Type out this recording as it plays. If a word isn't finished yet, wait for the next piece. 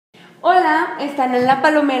Hola, están en La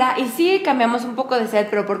Palomera y sí, cambiamos un poco de set,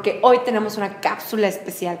 pero porque hoy tenemos una cápsula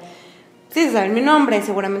especial. Sí, saben mi nombre,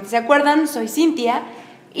 seguramente se acuerdan, soy Cintia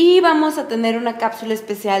y vamos a tener una cápsula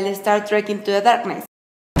especial de Star Trek Into the Darkness.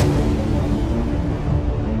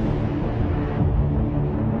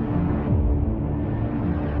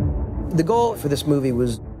 The goal for this movie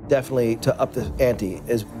was definitely to up the ante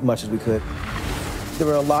as much as we could. There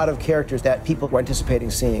were a lot of characters that people were anticipating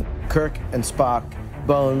seeing. Kirk and Spock,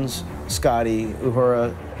 Bones, Scotty,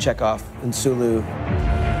 Uhura, Chekov, and Sulu.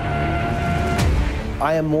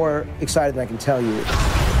 I am more excited than I can tell you.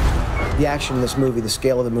 The action in this movie, the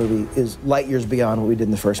scale of the movie, is light years beyond what we did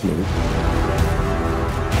in the first movie.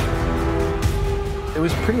 It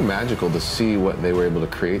was pretty magical to see what they were able to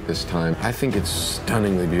create this time. I think it's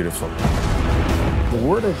stunningly beautiful. The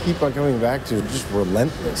word I keep on coming back to is just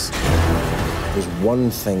relentless. There's one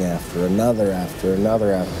thing after another, after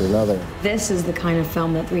another, after another. This is the kind of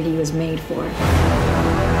film that 3D was made for.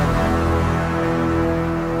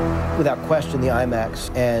 Without question, the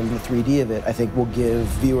IMAX and the 3D of it, I think, will give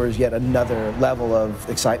viewers yet another level of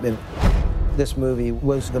excitement. This movie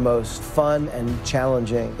was the most fun and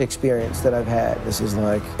challenging experience that I've had. This is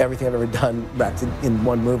like everything I've ever done wrapped in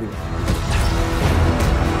one movie.